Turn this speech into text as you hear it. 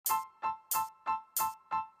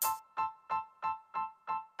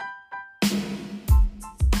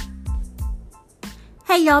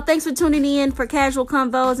Hey y'all, thanks for tuning in for Casual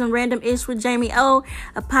Convos and Random Ish with Jamie O,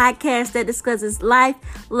 a podcast that discusses life,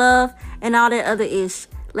 love, and all that other ish.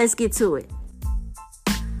 Let's get to it.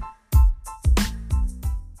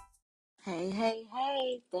 Hey.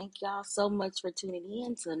 Thank y'all so much for tuning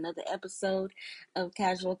in to another episode of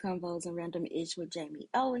Casual Convos and Random Ish with Jamie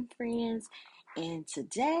O and friends. And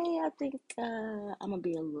today I think I'm gonna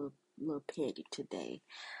be a little petty today.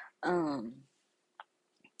 Um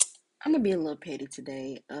I'm gonna be a little petty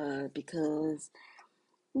today because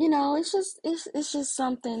it's just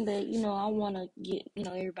something that I want to get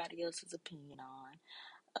everybody else's opinion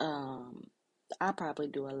on. I'll probably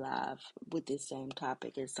do a live with this same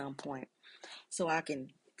topic at some point, so I can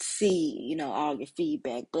see all your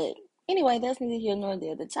feedback. But anyway, that's neither here nor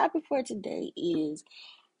there. The topic for today is,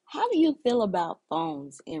 how do you feel about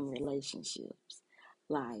phones in relationships?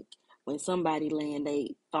 Like, when somebody laying their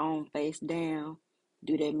phone face down,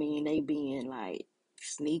 do that mean they being like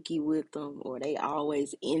sneaky with them, or they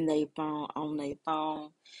always in their phone, on their phone?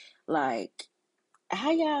 Like, how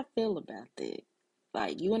y'all feel about that?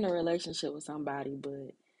 Like, you in a relationship with somebody,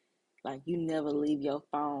 but like you never leave your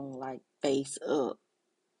phone like face up.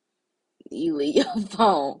 You leave your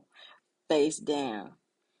phone face down.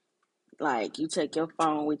 Like, you take your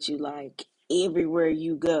phone with you like everywhere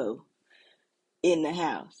you go in the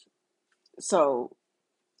house. So,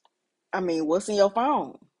 I mean, what's in your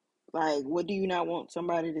phone? Like, what do you not want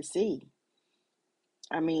somebody to see?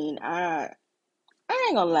 I mean, I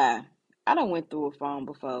ain't gonna lie. I done went through a phone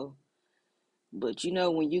before. But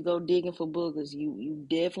when you go digging for boogers, you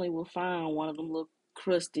definitely will find one of them little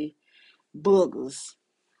crusty boogers.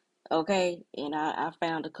 Okay? And I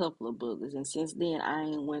found a couple of boogers. And since then, I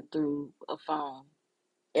ain't went through a phone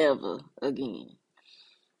ever again.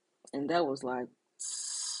 And that was like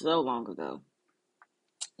so long ago.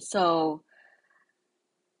 So,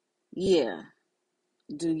 yeah.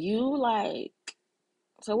 Do you like,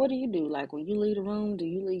 so what do you do? Like, when you leave the room, do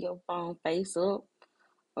you leave your phone face up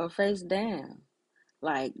or face down?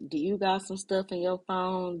 Like, do you got some stuff in your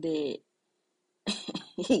phone that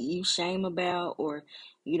you shame about, or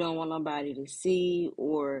you don't want nobody to see,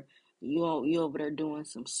 or you over there doing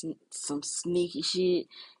some sneaky shit,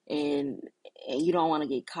 and you don't want to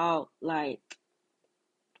get caught? Like,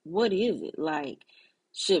 what is it? Like,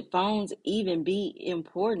 should phones even be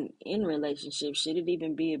important in relationships? Should it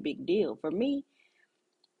even be a big deal? For me,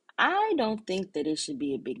 I don't think that it should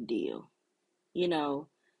be a big deal, you know,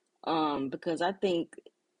 because I think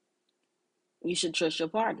you should trust your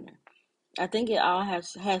partner. I think it all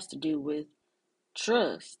has to do with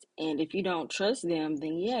trust. And if you don't trust them,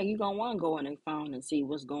 then yeah, you're gonna want to go on their phone and see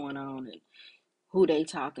what's going on and who they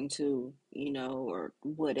talking to, or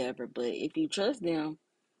whatever. But if you trust them,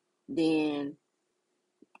 then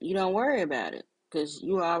you don't worry about it, because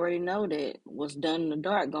you already know that what's done in the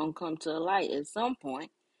dark gonna come to the light at some point.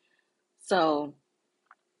 So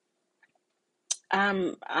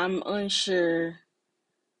I'm unsure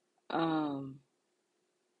um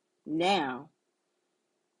now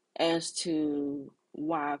as to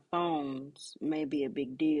why phones may be a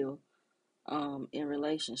big deal in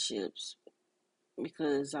relationships,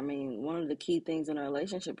 because I mean, one of the key things in a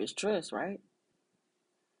relationship is trust, right?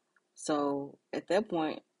 So at that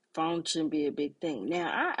point, phone shouldn't be a big thing.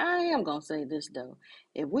 Now, I am gonna say this though: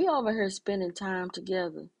 if we over here spending time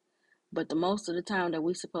together, but the most of the time that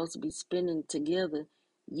we supposed to be spending together,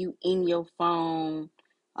 you in your phone,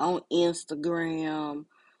 on Instagram,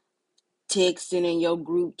 texting in your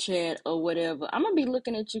group chat or whatever, I'm gonna be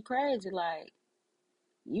looking at you crazy. Like,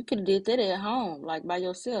 you could have did that at home, like by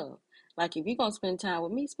yourself. Like, if you're gonna spend time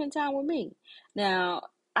with me, spend time with me. Now,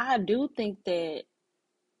 I do think that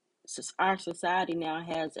our society now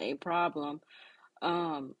has a problem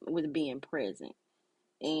with being present.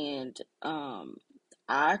 And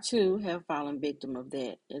I too have fallen victim of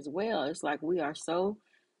that as well. It's like we are so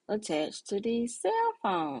attached to these cell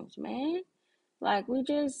phones, man. Like, we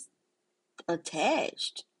just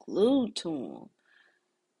attached, glued to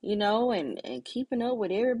them, and keeping up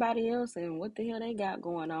with everybody else and what the hell they got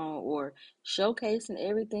going on, or showcasing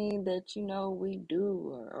everything that we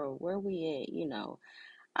do, or where we at.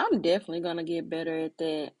 I'm definitely gonna get better at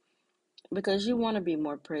that, because you want to be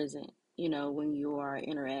more present, when you are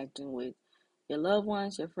interacting with your loved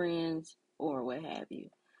ones, your friends, or what have you.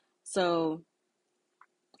 So,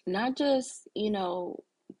 not just,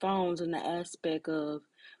 phones in the aspect of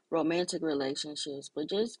romantic relationships, but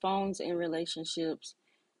just phones in relationships,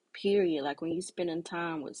 period. Like, when you spending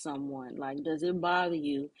time with someone, like, does it bother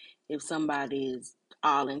you if somebody is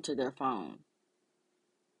all into their phone?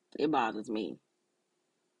 It bothers me.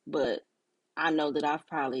 But I know that I've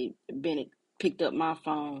probably picked up my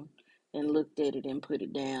phone and looked at it and put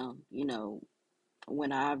it down,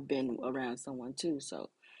 when I've been around someone too. So,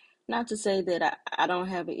 not to say that I don't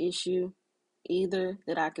have an issue either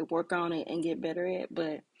that I could work on it and get better at,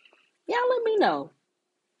 but y'all let me know.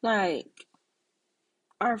 Like,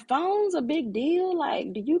 are phones a big deal?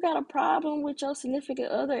 Like, do you got a problem with your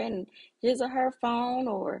significant other and his or her phone,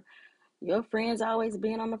 or your friends always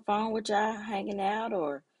being on the phone with y'all hanging out,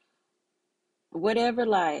 or whatever?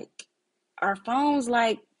 Like, are phones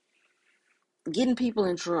like getting people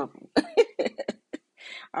in trouble?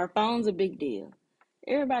 Are phones a big deal?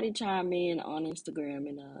 Everybody chime in on Instagram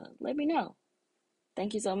and let me know.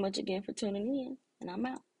 Thank you so much again for tuning in, and I'm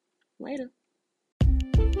out. Later.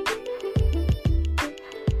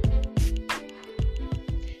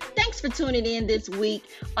 Thanks for tuning in this week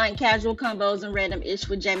on Casual Combos and Random Ish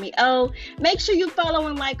with Jamie O. Make sure you follow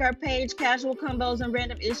and like our page, Casual Combos and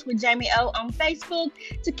Random Ish with Jamie O, on Facebook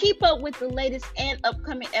to keep up with the latest and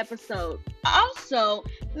upcoming episodes. Also,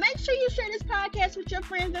 make sure you share this podcast with your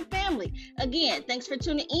friends and family. Again, thanks for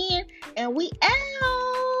tuning in, and we out.